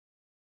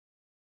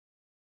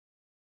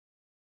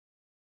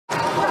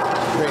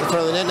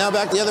front of the net. Now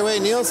back the other way.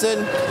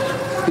 Nielsen.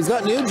 He's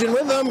got Nugent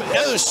with him.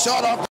 Oh,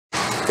 shot off.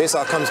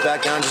 Faceoff comes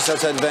back down just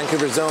outside the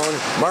Vancouver zone.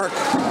 Mark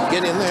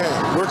getting in there,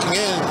 working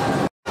in.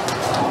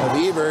 Of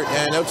Ebert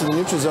and out to the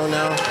neutral zone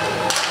now.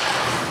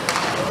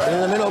 In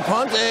the middle,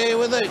 Ponte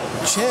with a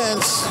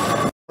chance.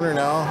 Corner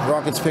now.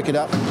 Rockets pick it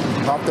up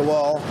off the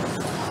wall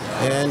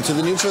and to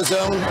the neutral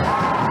zone.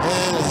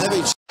 And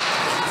heavy.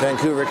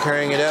 Vancouver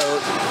carrying it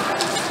out.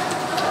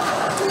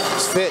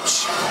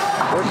 Fitch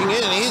working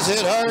in, and he's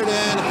hit hard,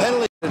 and a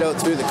penalty. It out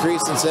through the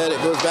crease instead.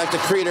 It goes back to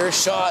Creeder.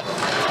 Shot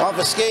off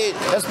a skate.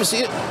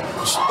 Esposito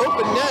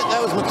open net. That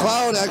was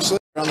McLeod actually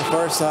on the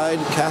far side.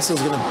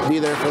 Castle's going to be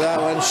there for that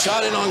one.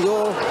 Shot in on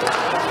goal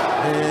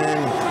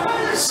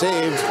and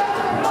saved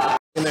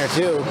in there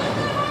too.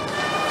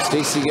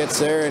 Stacey gets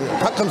there, and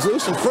puck comes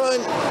loose in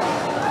front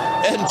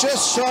and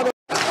just shot it.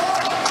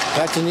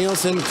 Back to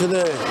Nielsen to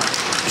the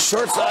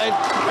short side,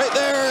 right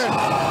there,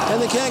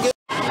 and they can't get.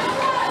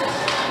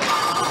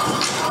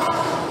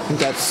 I think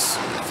that's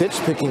Fitch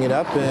picking it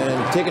up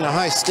and taking a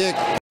high stick.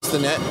 The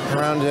net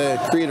around to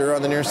Creeder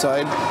on the near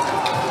side.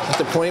 At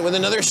the point with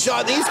another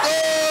shot. These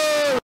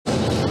go!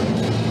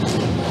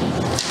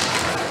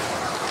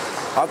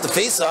 Off the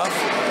face-off.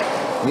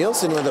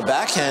 Nielsen with a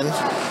backhand.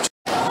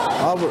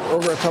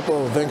 Over a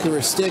couple of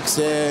Vancouver sticks,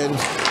 and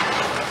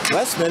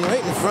Westman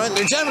right in front.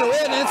 They're jamming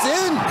away, and it's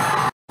in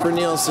for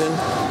Nielsen.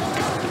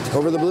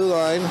 Over the blue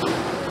line.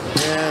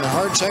 And a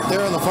hard check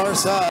there on the far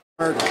side.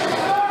 Mark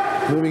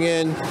moving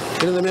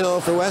into the middle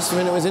for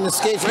Westman. It was in the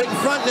skates right in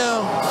front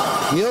now.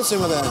 Nielsen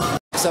with a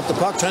up the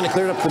puck, trying to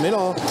clear it up the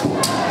middle.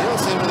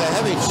 Nielsen with a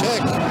heavy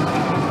check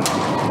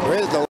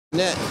right at the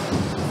net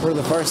for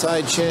the far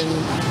side shin.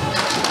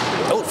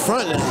 Out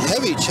front, a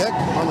heavy check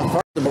on the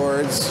far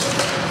boards.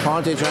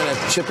 Ponte trying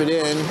to chip it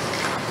in.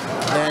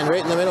 And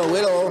right in the middle,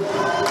 Whittle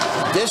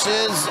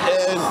dishes,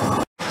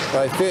 and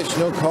by Fitch,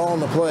 no call on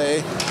the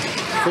play.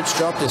 Fitch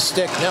dropped his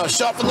stick. Now a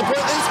shot from the point.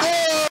 They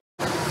score!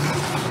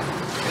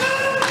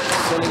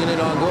 Sending it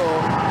on goal.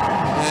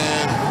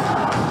 And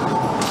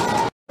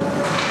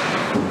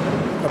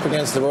up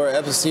against the board,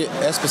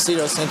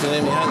 Esposito sent it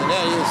in behind the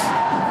net. He was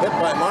hit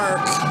by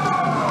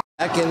Mark.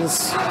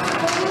 Atkins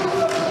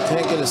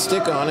can't get a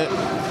stick on it.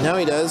 Now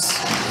he does.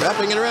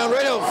 Wrapping it around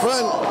right out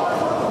front.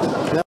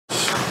 Now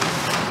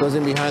goes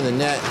in behind the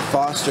net.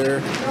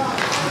 Foster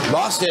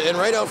lost it, and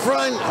right out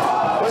front.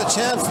 What a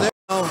chance there.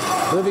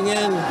 Moving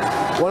in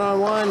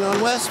one-on-one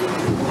on Westman.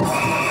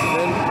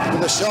 And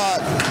with a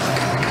shot.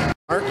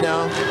 Mark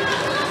now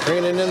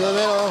bringing it into the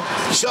middle.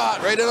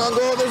 Shot right in on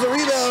goal. There's a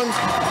rebound.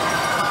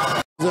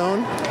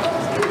 Zone.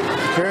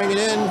 Carrying it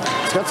in.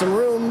 It's got some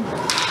room.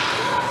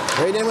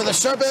 Right in with a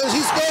sharp edge. He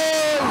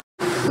scored!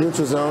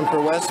 Neutral zone for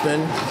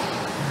Westman.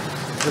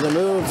 With a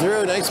move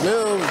through. Nice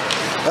move.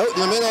 Out in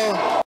the middle.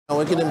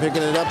 Wickenden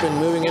picking it up and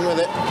moving in with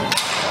it.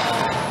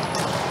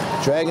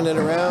 Dragging it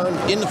around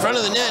in the front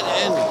of the net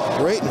and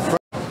right in front.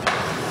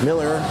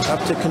 Miller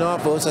up to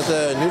Canopos at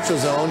the neutral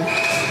zone.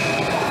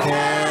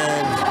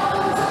 And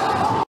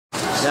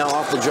now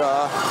off the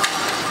draw.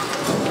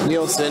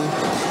 Nielsen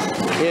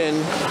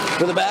in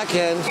for the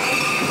backhand.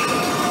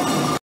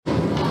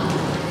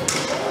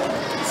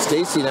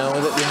 Stacey now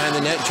with it behind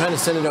the net, trying to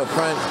send it out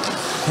front.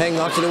 Hang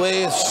knocked it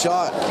away, a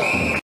shot.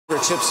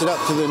 Chips it up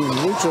to the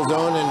neutral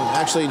zone and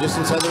actually just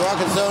inside the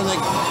Rocket zone. Like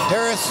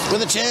Harris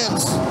with a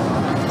chance.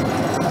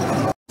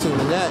 To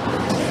the net.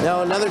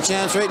 Now another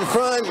chance right in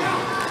front.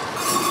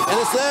 And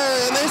it's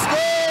there, and they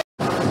score!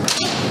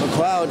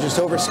 McLeod just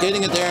over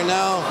skating it there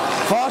now.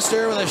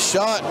 Foster with a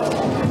shot.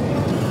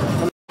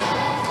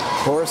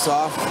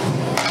 Borisov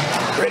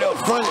right out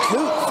front.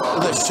 Coop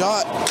with a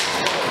shot.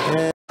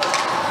 And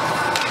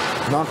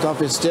knocked off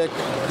his stick.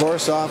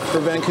 Borisov for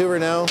Vancouver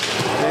now.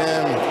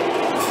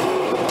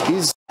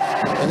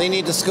 And they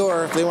need to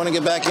score if they want to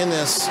get back in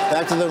this.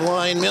 Back to the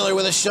line. Miller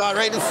with a shot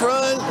right in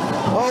front.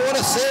 Oh, what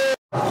a save.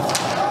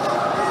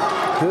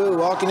 Koo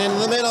walking into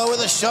the middle with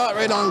a shot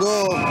right on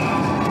goal.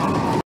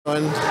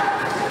 And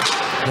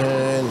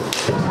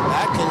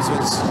Atkins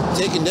was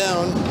taken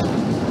down.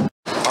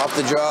 Off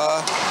the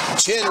draw.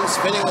 Chin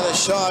spinning with a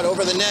shot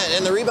over the net.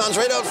 And the rebound's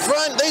right out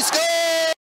front. They score!